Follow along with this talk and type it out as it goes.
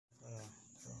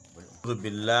أعوذ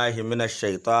بالله من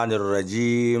الشيطان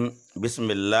الرجيم بسم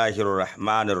الله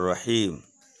الرحمن الرحيم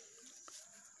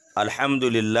الحمد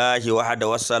لله وحده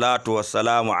والصلاة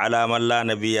والسلام على من لا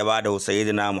نبي بعده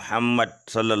سيدنا محمد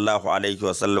صلى الله عليه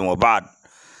وسلم وبعد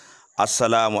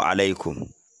السلام عليكم.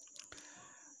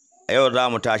 yau za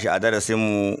mu tashi a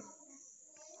darasinmu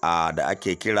da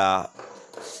ake kira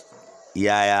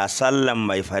yaya sallan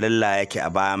mai farilla yake a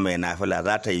bayan mai nafila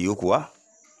za ta yi kuwa.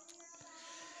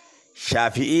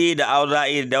 Shafi'i da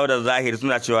Auza'i da Dauda Zahiri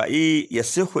suna cewa ya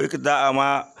sihu ikda'a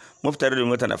ma muftaridun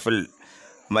mutanafil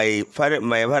mai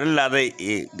farilla zai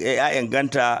ya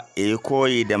inganta yi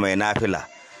koyi da mai nafila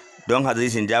don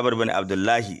hadisin Jabir bin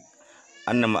Abdullahi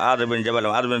anna Mu'adh bin Jabal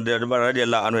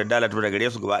radiyallahu anhu da dalatu daga gare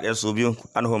su gaba ɗayan su biyu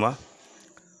anhuma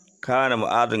kana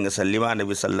Mu'adh ya sallima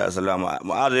annabi sallallahu alaihi wasallam.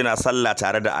 Mu'adh yana sallah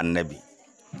tare da annabi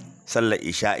sallar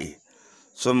isha'i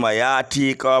summa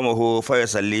yati qawmuhu fa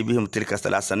yusalli bihim tilka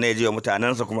salat, sannan ya je wa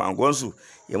mutanansa kuma angonsu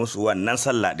ya musu wannan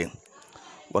sallah din.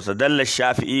 Wasa dalla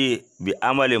Shafi'i bi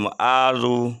amali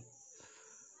Mu'adh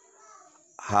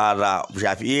hada,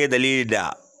 Shafi'i dalili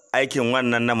da aikin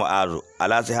wannan na Mu'adh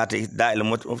ala sihati da'il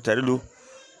muftaridu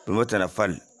bi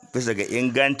mutanaffal, bisa ga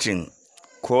ingancin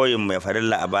koyin mai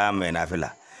farilla a bayan mai nafila,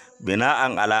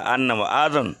 bina'an ala anna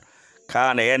Mu'adh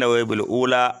kana yanawi bil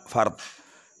ula fard,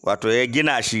 wato ya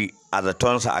gina shi a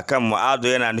zatonsa akan Mu'adh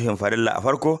yana nufin farilla a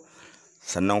farko,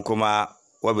 sannan kuma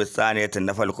wa bi thaniyatin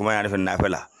nafal kuma yana nufin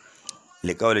nafila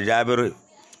li qawli Jabir,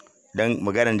 dan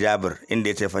maganar Jabir inda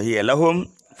yace fahiya lahum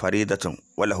faridatun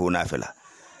wa lahu nafila,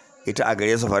 ita a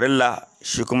gare su farilla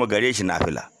shi kuma gare shi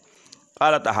nafila.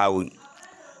 Qala Tahawi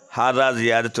hadha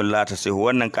ziyadatun la tasihu,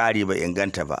 wannan ƙari bai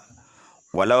inganta ba.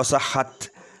 Walau sahhat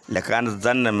lakana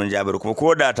zannan min Jabir, kuma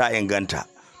koda ta inganta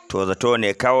to zato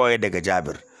ne kawai daga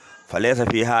Jabir. Falaysa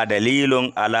fiha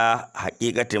dalilun ala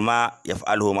haqiqati ma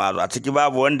yaf'aluhu Mu'adh, a ciki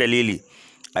babu wani dalili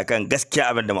akan gaskiya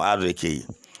abin da Mu'adh yake yi.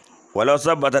 Walau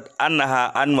sabbatat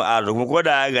annaha an Mu'adh, kuma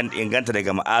koda ya inganta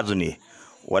daga Mu'adh ne,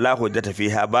 wala hujjata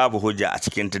fiha, babu hujja a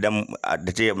cikin ta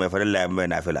da ce mai farilla mai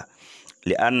nafila,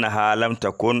 li annaha lam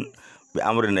takun bi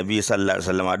amri nabi sallallahu alaihi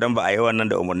wasallam, don ba a yi wannan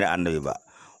da umarnin annabi ba,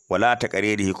 wala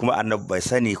taqririhi, kuma annabi bai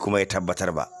sani kuma ya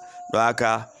tabbatar ba. Don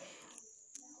haka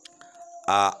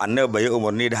annabi bai yi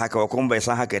umarni da haka ba, kuma bai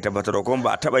san haka ya tabbatar ba, kuma ba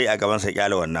a taɓa yi a gaban sa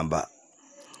kyale wannan ba.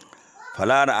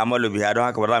 Fala na amalu biha, don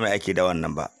haka ba za mu aiki da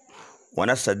wannan ba. Wa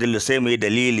nastadillu, sai mu yi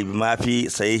dalili bi ma fi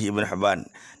sahih ibn Hibban,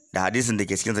 da hadisin da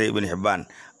ke cikin sahih ibn Hibban,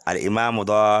 al-imamu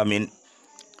damin,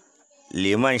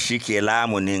 liman shi ke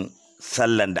lamunin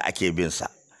sallan da ake bin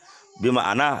sa, bi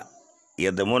ma'ana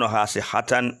yadmunu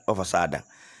hasihatan wa fasadan,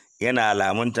 yana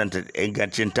lamuntanta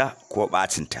ingancinta ko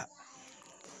bacinta.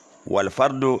 Wal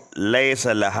fardu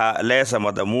laysa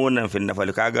madmunan fi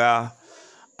nafil, kaga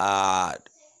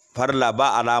farla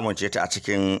ba alamunce ta a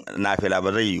cikin nafila,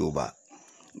 ba zai yiwu ba,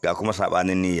 ga kuma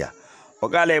sabanin niyya. Wa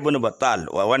qala ibn Battal,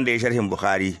 wanda ya sharhin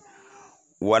Bukhari,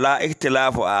 wala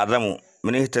ikhtilafu azamu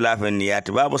min ikhtilafin niyyat,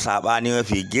 babu sabani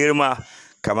mafi girma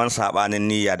kaman sabanin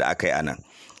niyya da akai anan.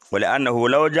 Wali annahu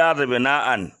law jaza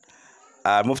bina'an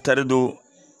muftaridu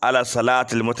ala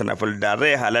salatil mutanafil, da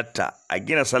zai halatta a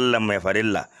gina sallan mai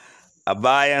farilla a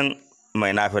bayan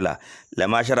mai nafila,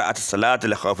 lama shara'at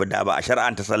salatul khawf, da ba a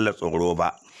shar'anta sallar tsoro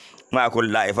ba, ma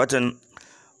kullu la'ifatin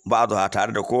ba'dha,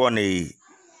 tare da kowane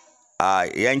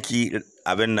yanki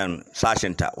abin nan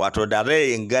sashinta. Wato da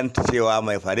zai inganta cewa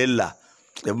mai farilla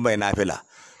din mai nafila,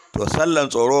 to sallan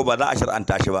tsoro ba za a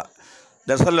shar'anta shi ba,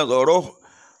 dan sallan tsoro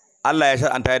Allah ya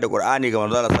shar'anta da Qur'ani ga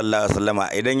manzo sallallahu alaihi wasallama,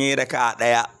 idan yayi raka'a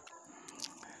daya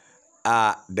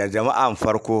da jama'an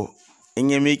farko, in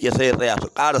ya miƙe sai ya tsaya su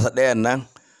ƙarasa ɗayan nan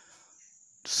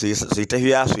su yi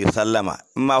tafiya su yi sallama,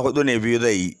 in ma hudu ne biyu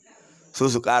zai yi su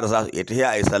ƙarasa su yi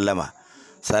tafiya a yi sallama,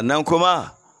 sannan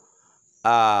kuma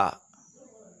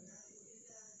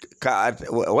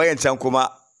wayancan kuma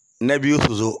na biyu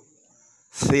su zo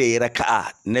sai ya yi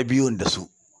raka'a na biyun da su,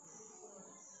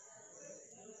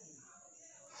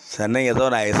 sannan ya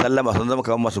zauna ya yi sallama, sun zama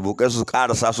kamar masu bukai su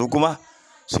ƙarasa su kuma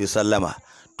su yi sallama.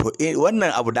 To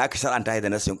wannan abu da aka shar'anta da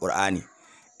nasin Qur'ani,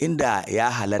 inda ya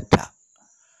halatta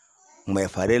mai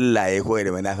farilla ya koyi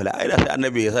da mai nafila, ai da sai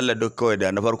annabi ya sallar duk kawai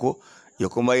da na farko ya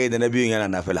kuma yi da na biyun yana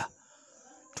nafila.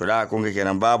 To da kun ga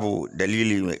kenan babu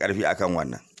dalili mai karfi akan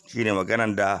wannan, shine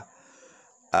maganan da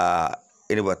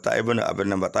ibn abin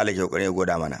nan Battal ke kokarin ya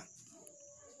goda mana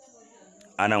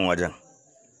anan wajen.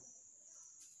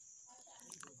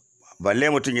 Balle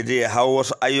mutum ya je ya hawo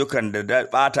wasu ayyukan da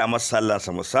bata masa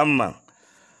sallarsa, musamman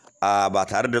ba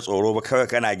tare da tsoro ba, kawai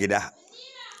kana gida.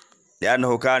 Ya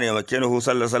annahu kana yamakinuhu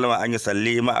sallallahu alaihi wasallam an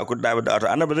yusalli ma akudda da wato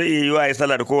annabi zai yi wa ya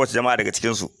sallar da kowace jama'a daga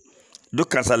cikin su,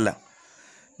 dukkan sallan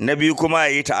na biyu kuma ya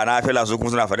yi ta a nafila su kuma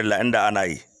suna farilla inda ana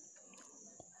yi.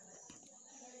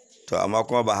 To amma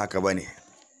kuma ba haka ba ne.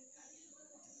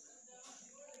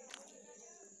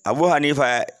 Abu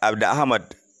Hanifa da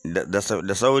Ahmad da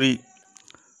Sauri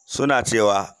suna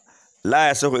cewa la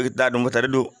ya sauka iktidadun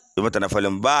mutaridu bi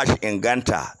mutanafilin, ba shi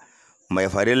inganta mai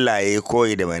farilla yayi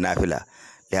koyi da mai nafila.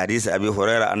 Da hadisi Abi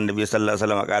Hurairah annabi sallallahu alaihi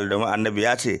wasallam kala, domin annabi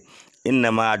ya ce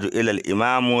inna ma ju'ila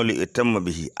al-imamu li yutamma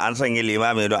bihi, an sanya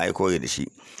limami don ai koyi da shi.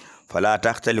 Fala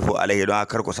takhtalifu alaihi, don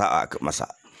kar ku sa'a masa.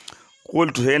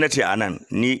 Qultu, sai nace anan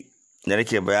ni da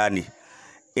nake bayani,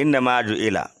 inna ma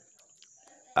ju'ila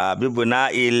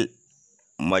bibna'il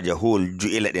majhul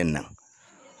ju'ila din nan,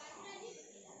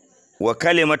 wa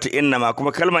kalimatu innama,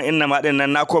 kuma kalmar innama din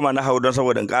nan na koma na hau don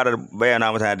saboda in ƙara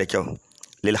bayyana mutane da kyau,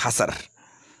 lil hasar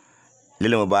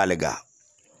lil mubalaga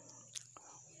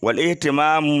wal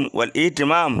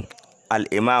ihtimam al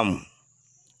imam,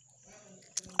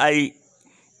 ai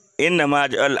innama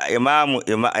al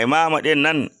imamu din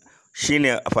nan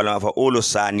shine fa'ulu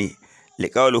sani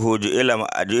liqawluhu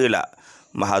ju'ila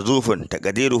mahzufun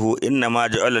taqdiruhu innama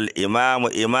ja'ala al imamu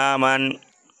imaman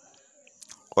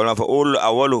wal maf'ul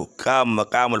awwalu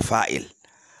maqamul fa'il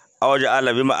aw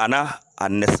ja'ala bi ma'ana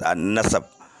an-nasab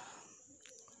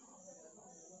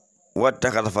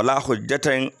wattakaza fala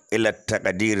hujjatan ila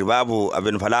taqdir, babu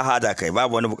abin fala hada kai,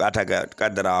 babu wani bukata ga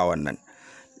kaddarawa wannan.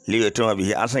 Li yutama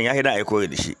bihi, an san ya hidan ai koyi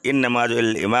da shi. Innama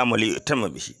ja'ala al imamu li yutama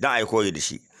bihi, dan ai koyi da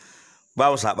shi,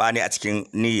 babu sabani a cikin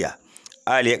niyya.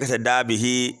 Ali ya kasa da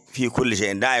bihi fi kulli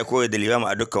shay'in, da ai koyi da limami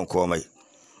a dukkan komai.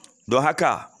 Don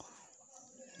haka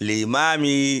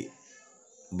limami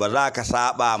ba za ka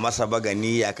saba masa ba ga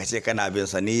niyya, ka ce kana bin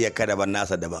sa niyya kada ban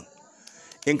nasa daban.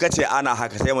 In ka ce ana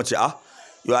haka sai mu ce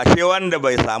yo ashe wanda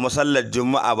bai samu sallar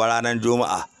juma'a ba ranar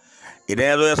juma'a, idan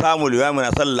ya zo ya samu limami na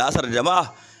sallar asar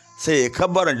jama'a sai ya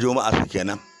kabbaran juma'a su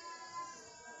kenan.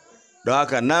 Don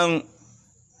haka nan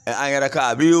in an yi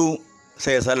raka'a biyu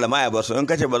sai ya sallama ya basu. In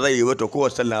kace ba zai yi ba to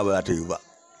kowace sallah ba za ta yi ba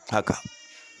haka.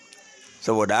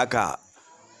 Saboda haka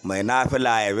mai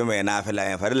nafila ya bi mai nafila,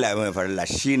 mai farilla ya bi mai farilla,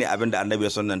 shine abin da annabi ya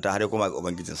sunnanta har kuma ga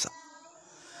ubangijinsa.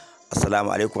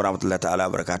 Assalamu alaikum warahmatullahi ta'ala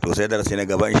barakatuh. Sai darasi na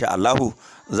gaba insha Allah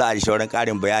za a ji shauran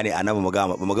karin bayani a nan ba mu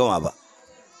gama ba.